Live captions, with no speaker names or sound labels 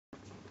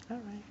All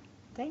right.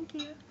 Thank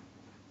you.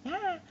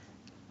 Yeah.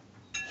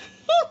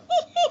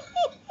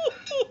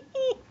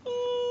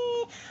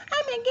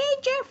 I'm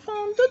engaged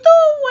from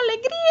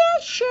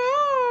Dudu.Alegria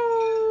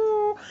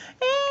show.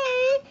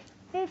 Hey,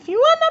 if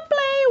you wanna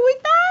play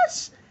with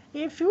us,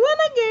 if you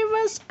wanna give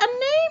us a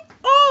name,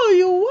 or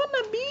you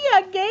wanna be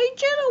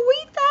engaged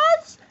with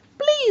us,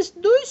 please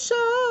do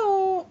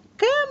so.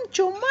 Come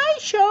to my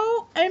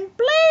show and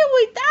play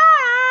with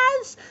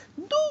us.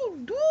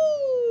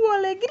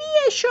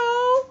 Dudu.Alegria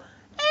show.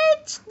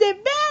 It's the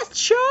best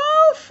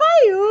show for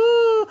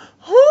you.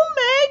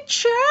 Homemade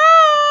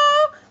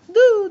show.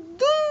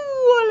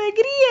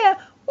 Dudu.Alegria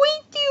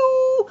with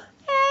you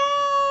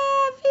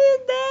every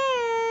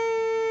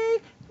day.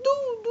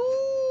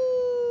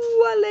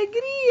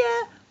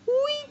 Dudu.Alegria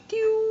with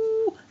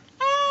you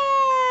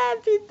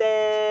every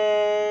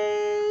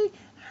day.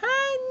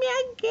 Hi,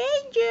 minha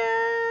gaja.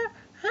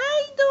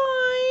 Hi,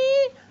 Doi.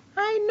 I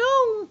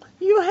know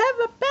you have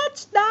a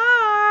pet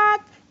dog.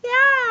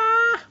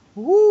 Yeah.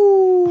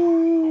 Woo.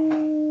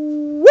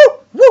 Woo,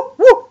 woo,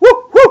 woo, woo,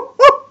 woo,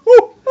 woo,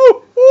 woo, woo,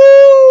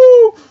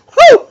 woo.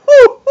 Woo,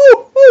 woo, woo,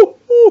 woo,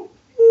 woo,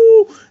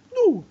 woo.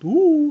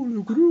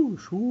 Dudu.Alegria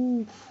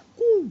show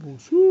com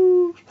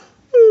vocês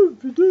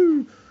every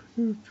day.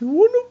 If you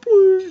wanna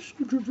play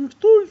some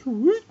exercise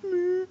with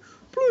me,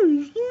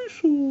 please do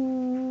so.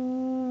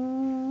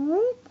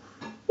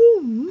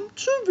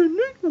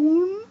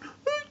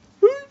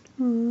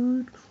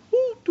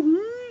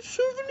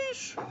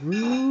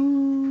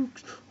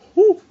 781-888-0376.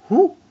 Ho,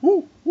 ho, ho,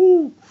 ho.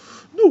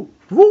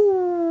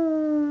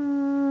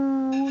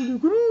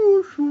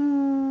 Dudu.Alegria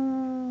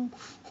show.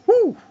 Ho,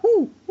 ho,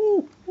 ho,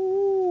 ho.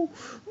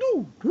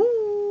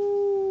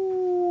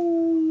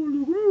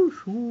 Dudu.Alegria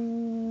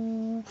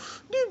show.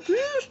 The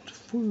best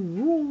for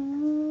you.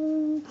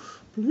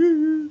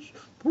 Please,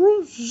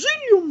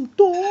 Brazilian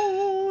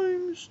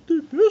Times, the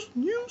best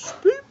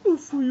newspaper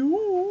for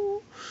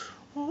you.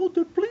 All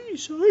the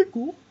place I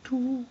go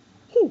to.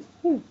 Ho,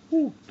 ho,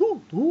 ho,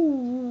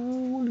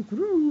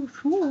 Dudu.Alegria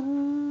show.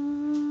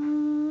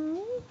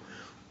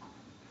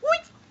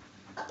 Wait,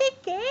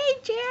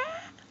 Ikeja.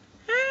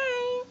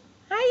 Hi,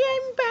 I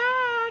am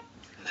back.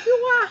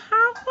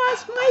 How was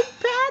my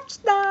pet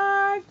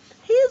dog?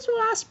 He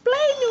was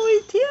playing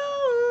with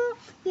you.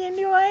 And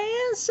you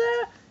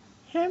answer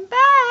him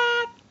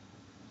back.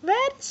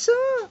 Very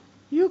soon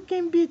you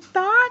can be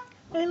talk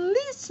and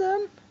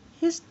listen.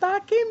 He's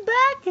talking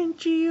back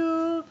into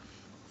you.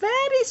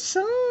 Very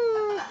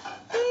soon.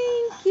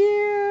 Thank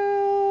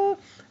you.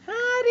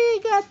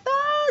 Arigato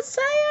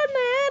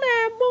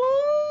sayonara.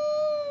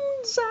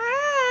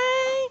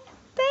 Bonsai.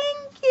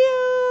 Thank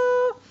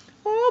you.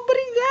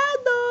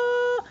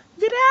 Obrigado.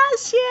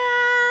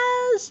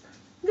 Gracias.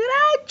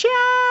 Gracia.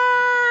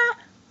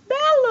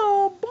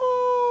 Bello.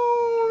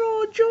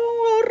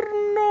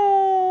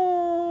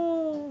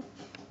 Buongiorno.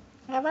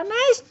 Have a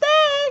nice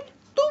day.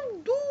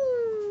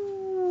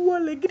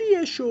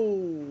 Dudu.Alegria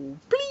show.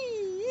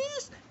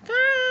 Please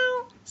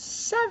count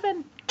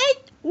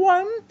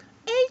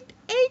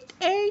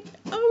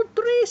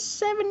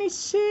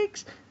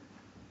 781-888-0376.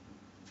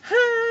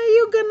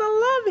 You're gonna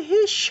love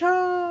his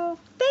show.